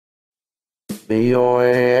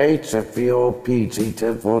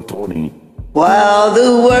BOAHFEOPT10420. While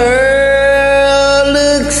the world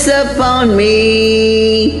looks upon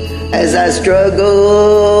me as I struggle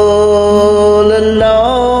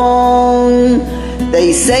alone,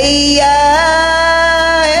 they say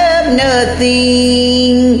I have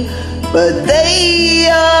nothing, but they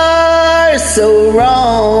are so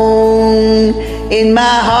wrong. In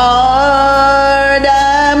my heart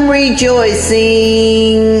I'm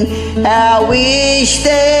rejoicing. I wish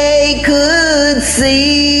they could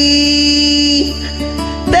see.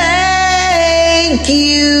 Thank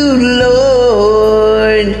you,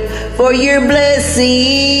 Lord, for your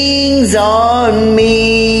blessings on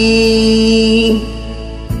me.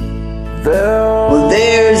 Well,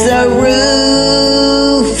 there's a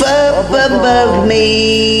roof up above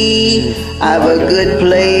me. I've a good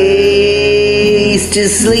place to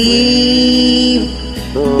sleep.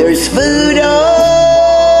 There's food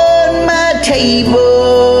on my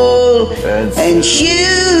table and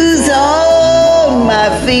shoes on my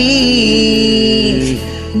feet.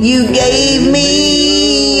 You gave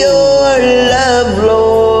me your love,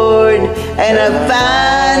 Lord, and a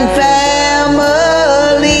fine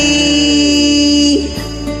family.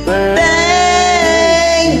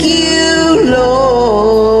 Thank you,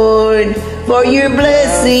 Lord, for your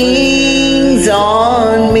blessings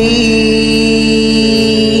on me.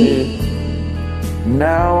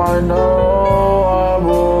 Now I know I'm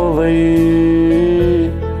worthy,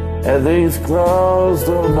 and these clothes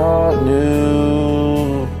are not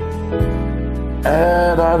new,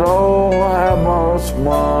 and I don't have much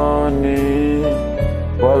money,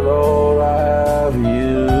 but Lord, I have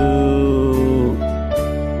you,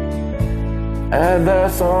 and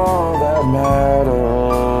that's all that matters.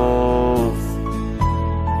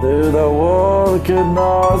 Though the world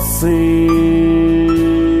cannot see.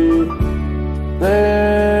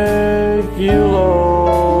 Thank you,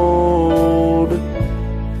 Lord,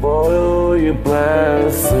 for all your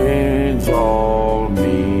blessings on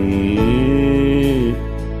me.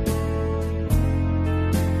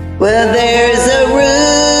 Well, there's a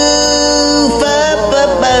roof up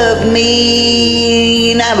above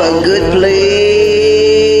me, and I've a good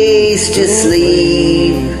place to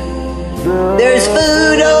sleep. There's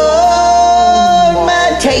food on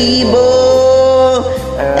my table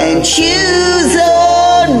and shoes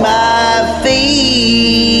on my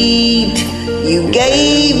feet. You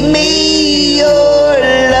gave me your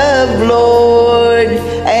love, Lord,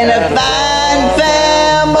 and a fine family.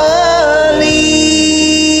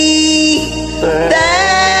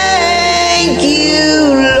 Thank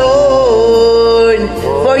you, Lord,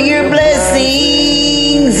 for your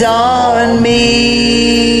blessings on me.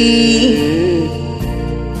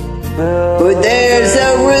 For there's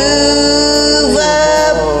a roof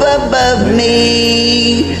up above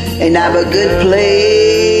me, and I've a good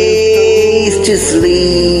place to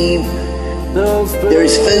sleep.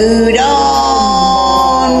 There's food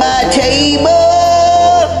on my table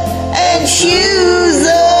and shoes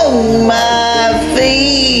on my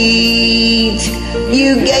feet.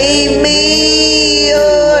 You gave me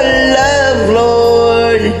your love,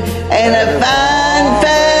 Lord, and a fine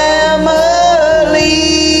family.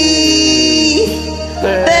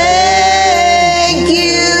 Thank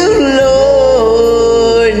you,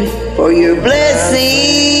 Lord, for your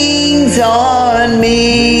blessings on me.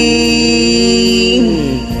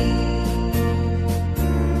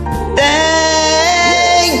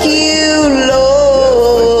 Thank you,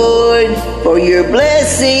 Lord, for your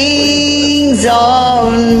blessings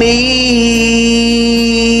on me.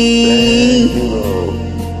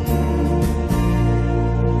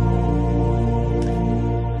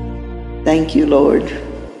 Thank you, Lord.